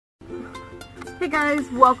Hey guys,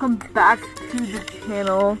 welcome back to the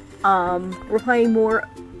channel. We're playing more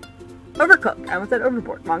Overcooked. I almost said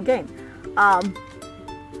Overboard, wrong game.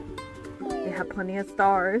 We have plenty of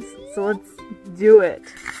stars, so let's do it.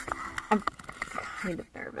 I'm kind of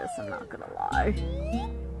nervous, I'm not gonna lie.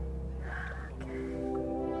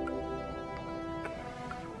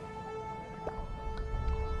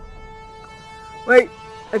 Wait,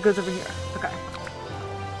 it goes over here. Okay.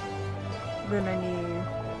 Then I need...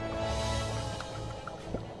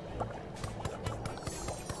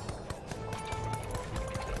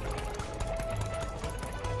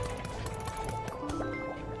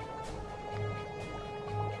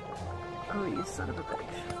 Oh, you son of a bitch.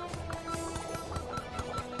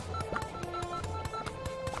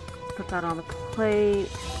 Put that on the plate.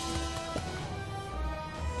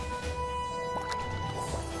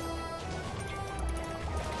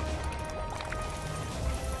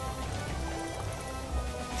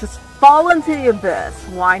 Just fall into the abyss.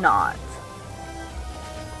 Why not?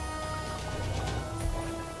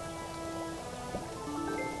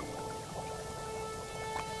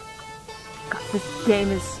 God, this game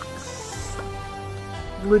is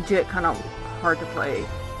legit kind of hard to play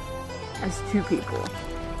as two people.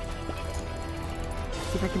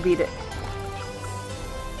 See if I can beat it.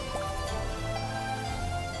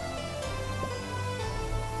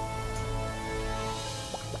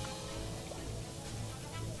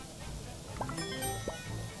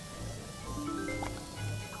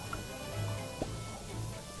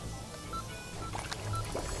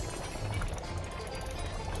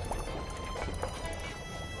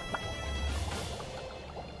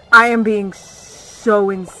 I am being so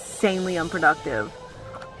insanely unproductive.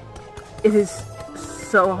 It is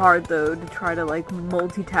so hard though to try to like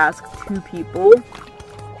multitask two people.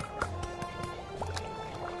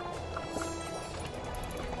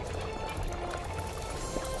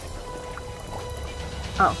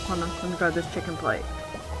 Oh, hold on, let me grab this chicken plate.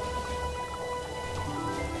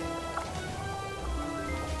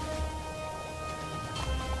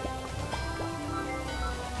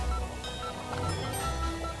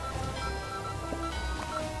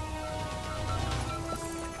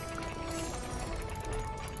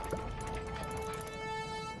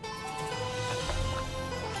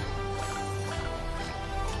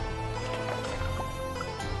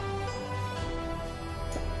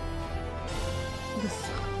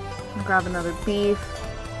 Grab another beef.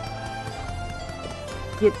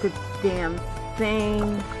 Get the damn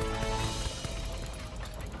thing.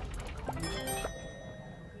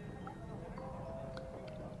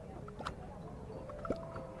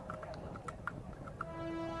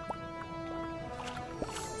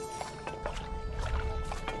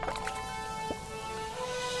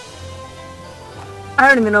 I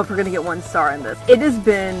don't even know if we're gonna get 1 star in this. It has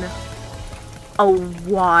been a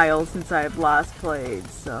while since I've last played,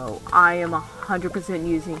 so I am 100%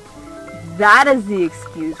 using that as the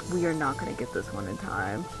excuse. We are not going to get this one in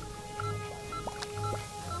time.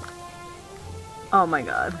 Oh my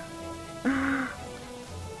god.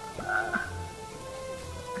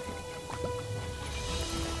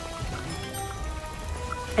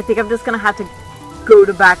 I think I'm just going to have to go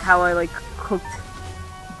to back how I like cooked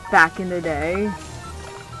back in the day.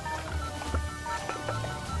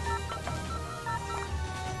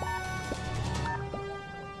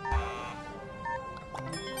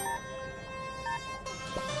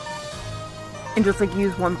 And just like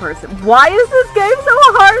use one person. Why is this game so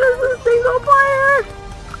hard as a single player?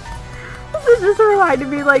 This is just reminding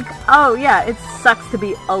me like, oh yeah, it sucks to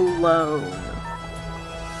be alone.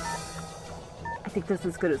 I think this is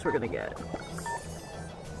as good as we're gonna get.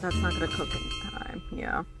 That's not gonna cook in time,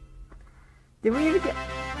 yeah. Did we need to get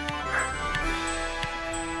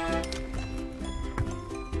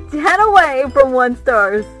 10 away from 1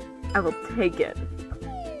 stars? I will take it.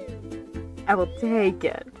 I will take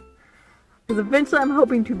it. Because eventually I'm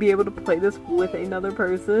hoping to be able to play this with another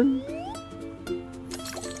person.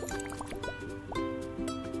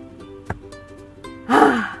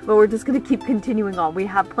 But we're just going to keep continuing on. We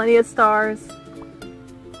have plenty of stars.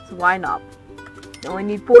 So why not? We only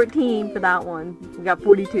need 14 for that one. We got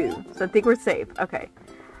 42. So I think we're safe. Okay.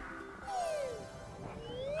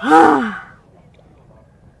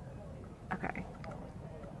 Okay.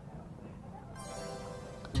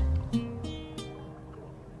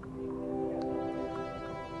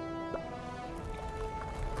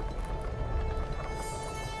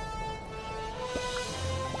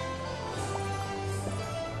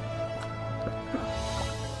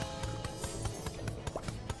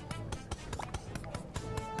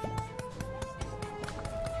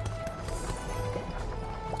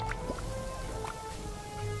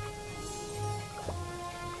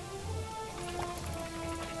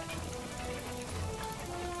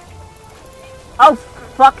 Oh,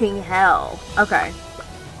 fucking hell. Okay.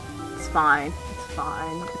 It's fine. It's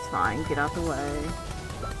fine. It's fine. Get out the way.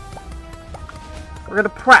 We're gonna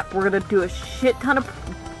prep. We're gonna do a shit ton of...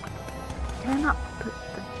 Can I not put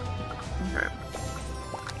the... Okay.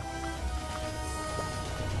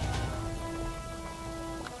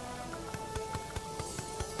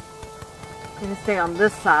 I'm gonna stay on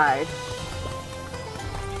this side.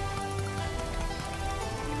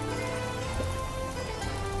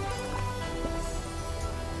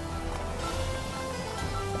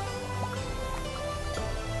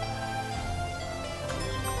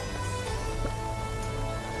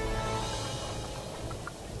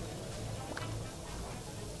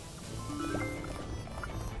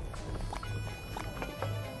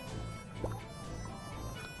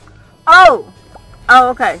 Oh! Oh,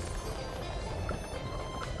 okay.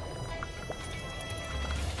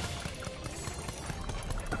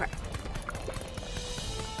 Okay.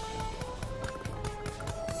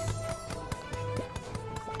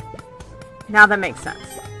 Now that makes sense.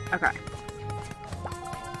 Okay.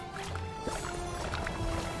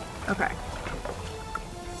 Okay.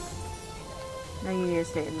 Now you need to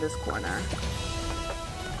stay in this corner.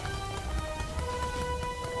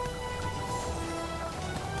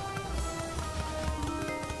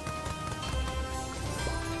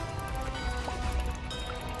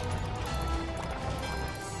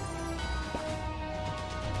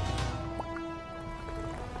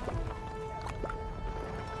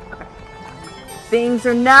 Things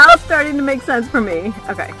are now starting to make sense for me.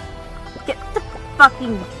 Okay. Get the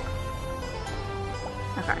fucking...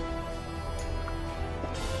 Okay.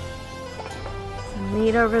 Some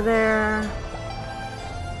meat over there.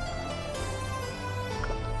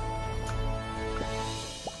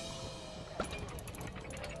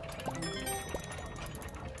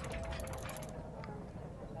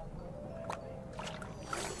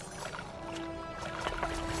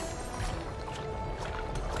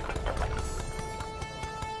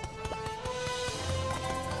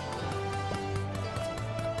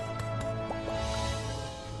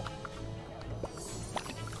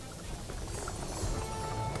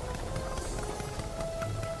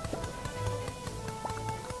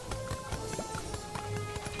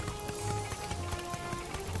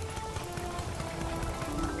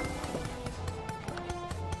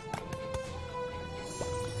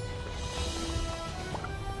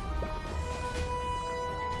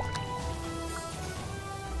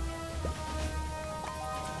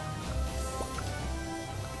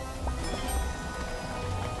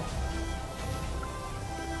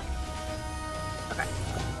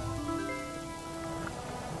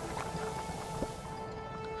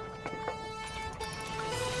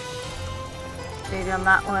 Stay down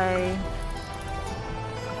that way.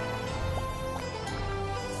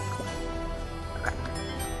 Okay.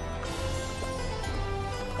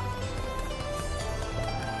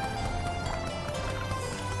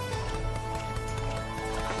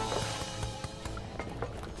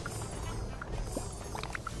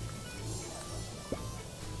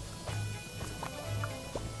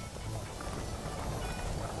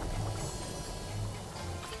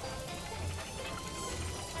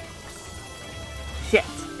 Shit.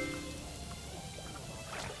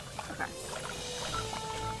 Okay.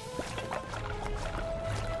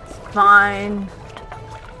 It's fine.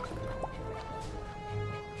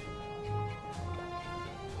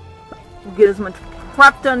 We'll get as much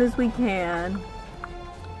prep done as we can.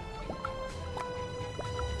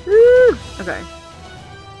 Woo! Okay.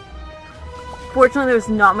 Fortunately, there's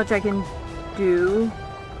not much I can do.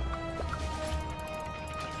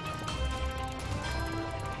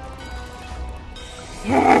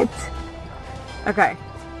 Shit! Okay.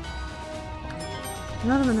 You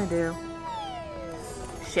know what I'm gonna do?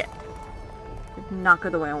 Shit. Did not go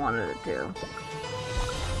the way I wanted it to.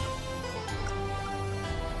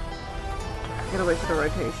 I gotta wait for the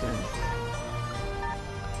rotation.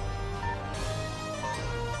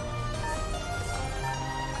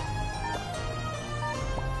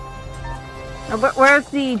 Oh, but where's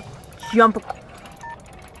the jump?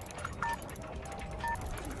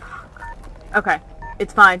 Okay.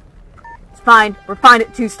 It's fine. It's fine. We're fine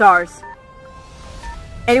at 2 stars.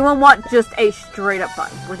 Anyone want just a straight up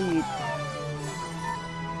button? What do you...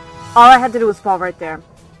 All I had to do was fall right there.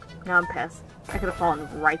 Now I'm pissed. I could have fallen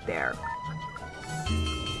right there.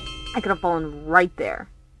 I could have fallen right there.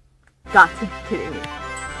 Got to be kidding me.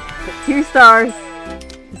 But 2 stars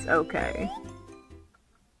is okay.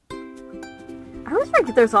 I always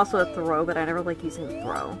forget there's also a throw, but I never like using the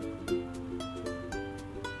throw.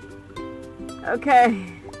 Okay.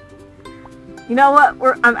 You know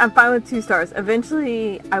what? I'm fine with 2 stars.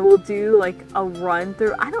 Eventually, I will do like a run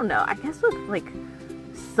through. I don't know. I guess with like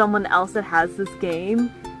someone else that has this game,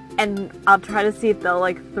 and I'll try to see if they'll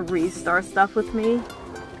like 3-star stuff with me.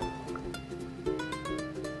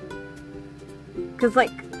 Cause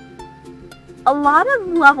like a lot of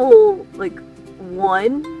level like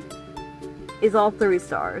 1 is all 3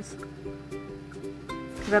 stars.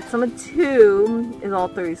 That some of 2 is all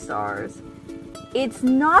 3 stars. It's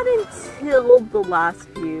not until the last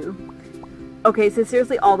few. Okay, so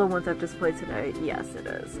seriously, all the ones I've just played today? Yes, it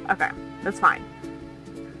is. Okay, that's fine.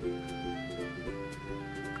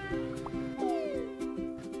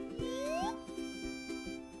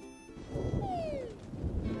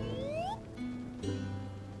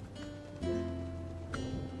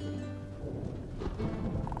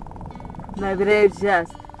 My brave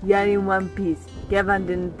Jess, you're in one piece. Gavin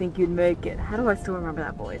didn't think you'd make it. How do I still remember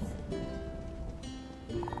that voice?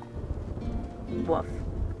 Woof.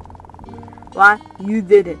 Why? You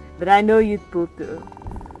did it, but I know you'd pull through.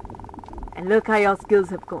 And look how your skills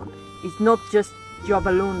have gone. It's not just your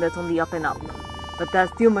balloon that's on the up and up, but there's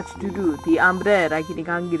still much to do. The umbrella are getting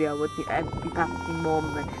hungrier with every passing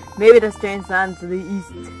moment. Maybe the strange land to the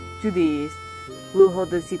east, will hold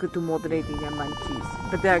the secret to moderating their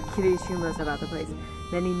munchies. But there are curious rumors about the place.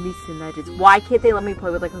 Many myths and legends. Why can't they let me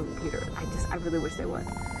play with like a computer? I really wish they would.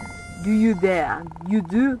 Do you dare? You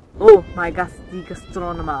do? Oh, my ghastly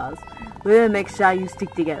gastronomers. We'll make sure you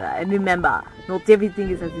stick together. And remember, not everything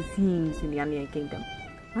is as it seems in the Onion Kingdom.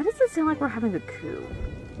 Why does it sound like we're having a coup?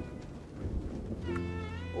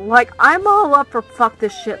 Like, I'm all up for fuck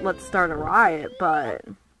this shit, let's start a riot, but...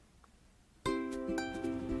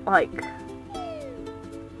 like...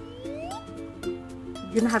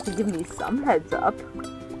 you're gonna have to give me some heads up.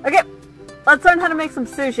 Okay, let's learn how to make some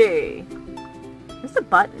sushi. There's a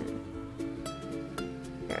button.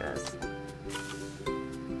 Here it is.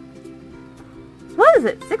 What is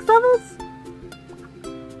it? 6 levels?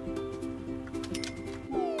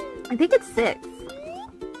 I think it's 6.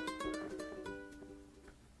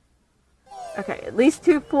 Okay, at least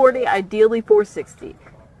 240, ideally 460.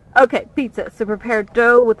 Okay, pizza. So prepare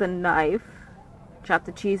dough with a knife. Chop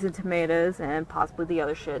the cheese and tomatoes and possibly the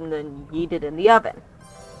other shit, and then yeet it in the oven.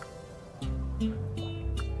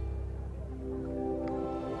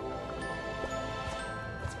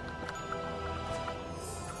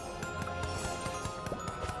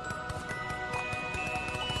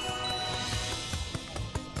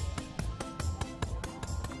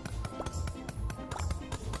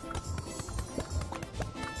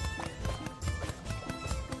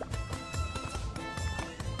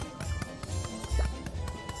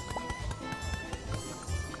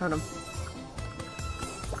 Hold on.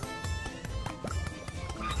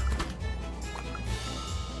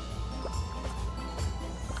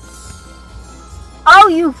 Oh,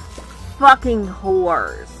 you fucking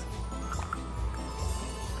whores.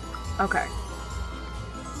 Okay.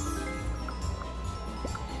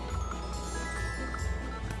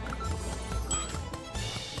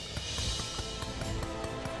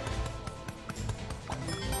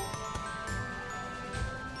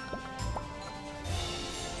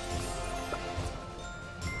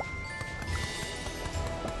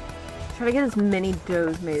 Try to get as many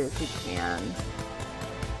doughs made as we can.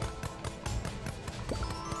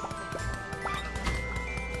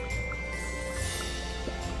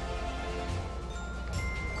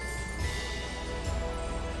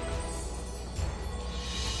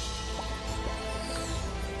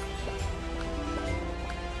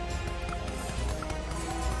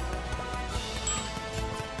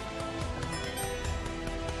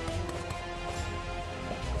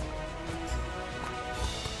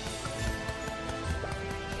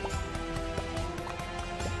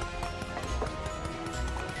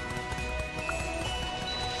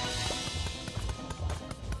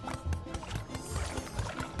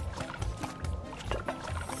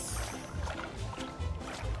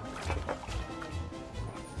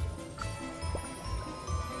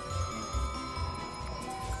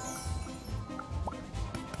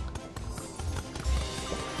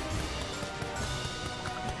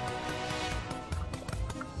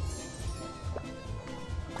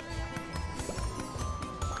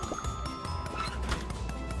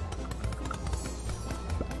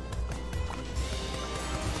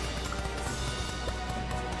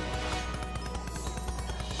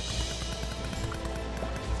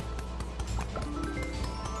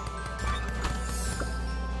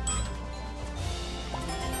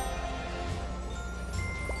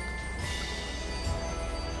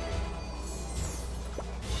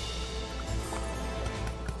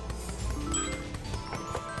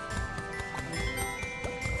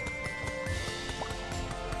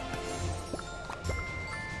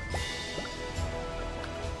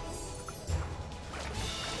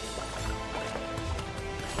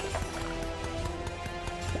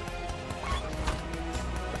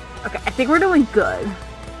 Okay, I think we're doing good.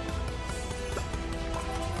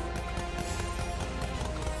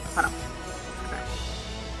 Hold on. Okay.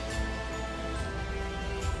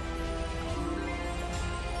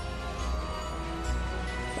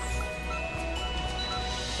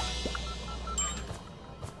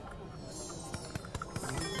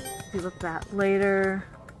 Deal with that later.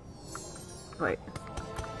 Wait.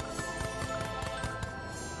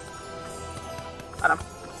 Hold on.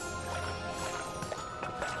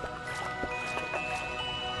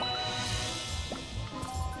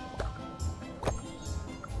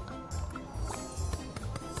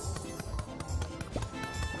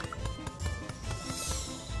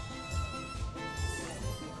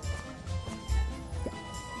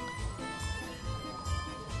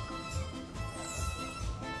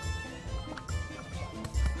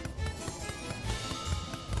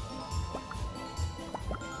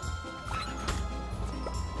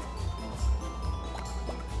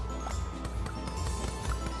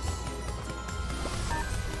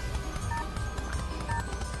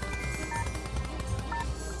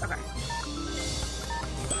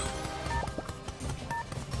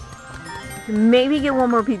 Maybe get one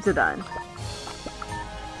more pizza done.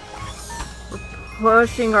 We're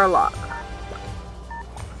pushing our luck.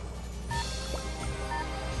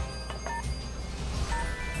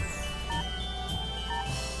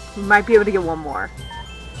 We might be able to get one more.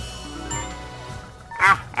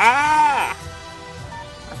 I'll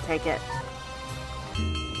take it. I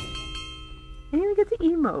didn't even get the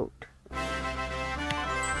emote.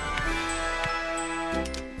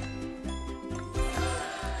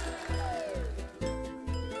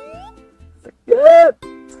 Good.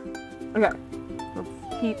 Okay, let's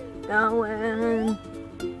keep going.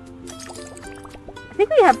 I think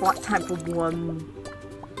we have time for one.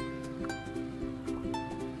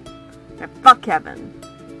 Okay, fuck Kevin.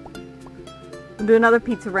 We'll do another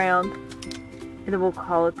pizza round, and then we'll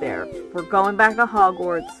call it there. We're going back to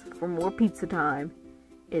Hogwarts for more pizza time.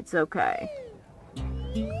 It's okay.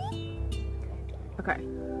 Okay.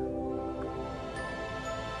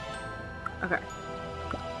 Okay.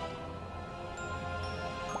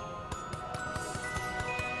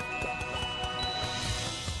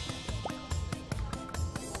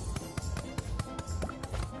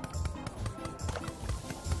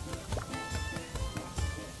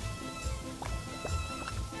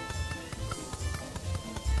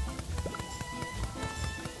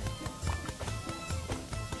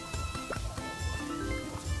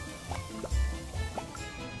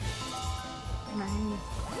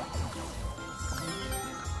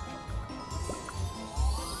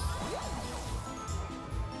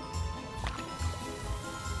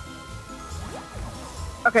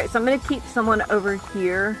 Okay, so I'm gonna keep someone over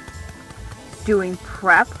here doing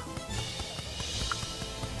prep.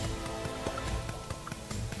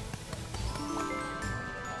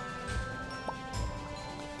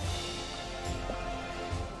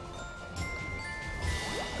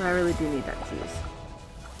 But I really do need that cheese.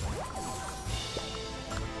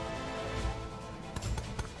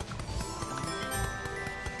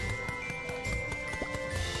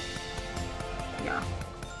 Yeah.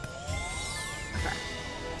 Okay.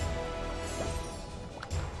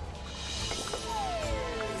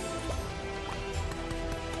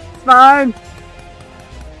 It's fine.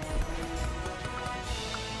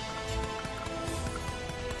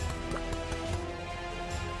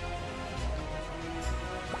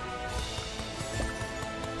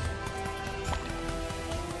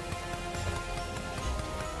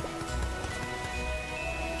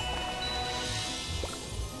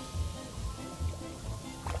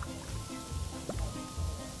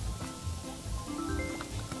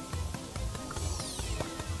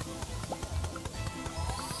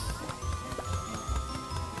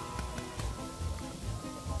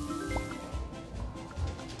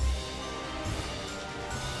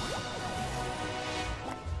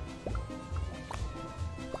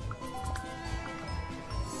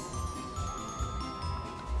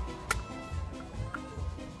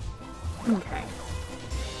 Okay.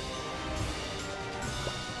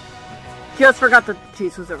 Just forgot that the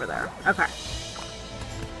cheese was over there. Okay.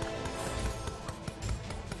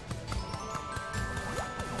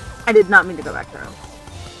 I did not mean to go back through.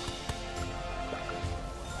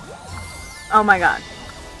 Oh my god.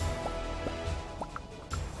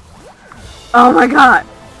 Oh my god!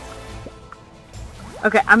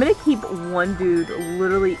 Okay, I'm gonna keep one dude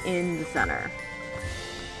literally in the center.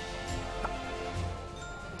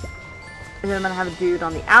 And then I'm gonna have a dude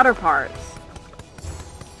on the outer parts.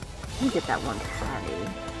 Let me get that one patty.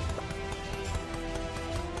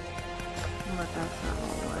 I'll let that start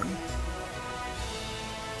rolling.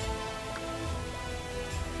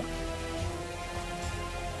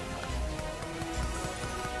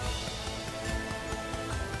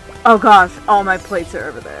 Oh gosh, all my plates are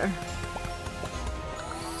over there.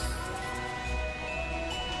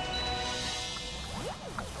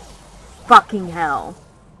 Fucking hell.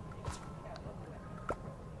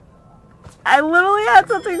 I literally had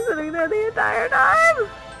something sitting there the entire time!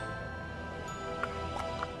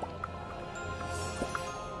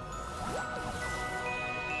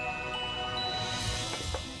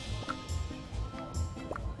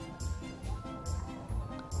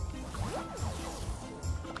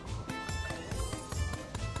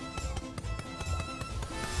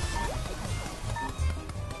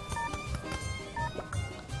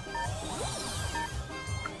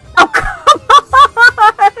 Oh, come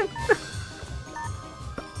on!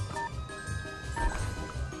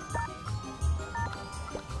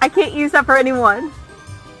 I can't use that for anyone.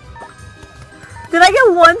 Did I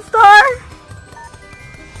get 1 star?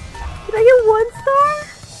 Did I get 1 star?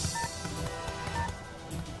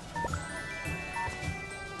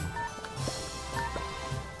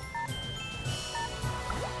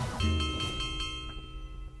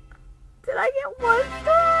 Did I get 1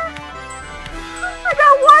 star? I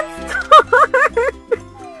got 1 star!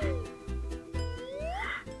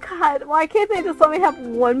 God, why can't they just let me have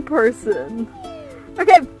 1 person?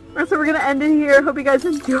 Okay, so we're gonna end it here. Hope you guys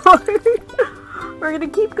enjoyed. We're gonna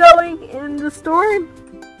keep going in the store.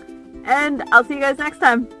 And I'll see you guys next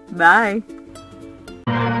time. Bye.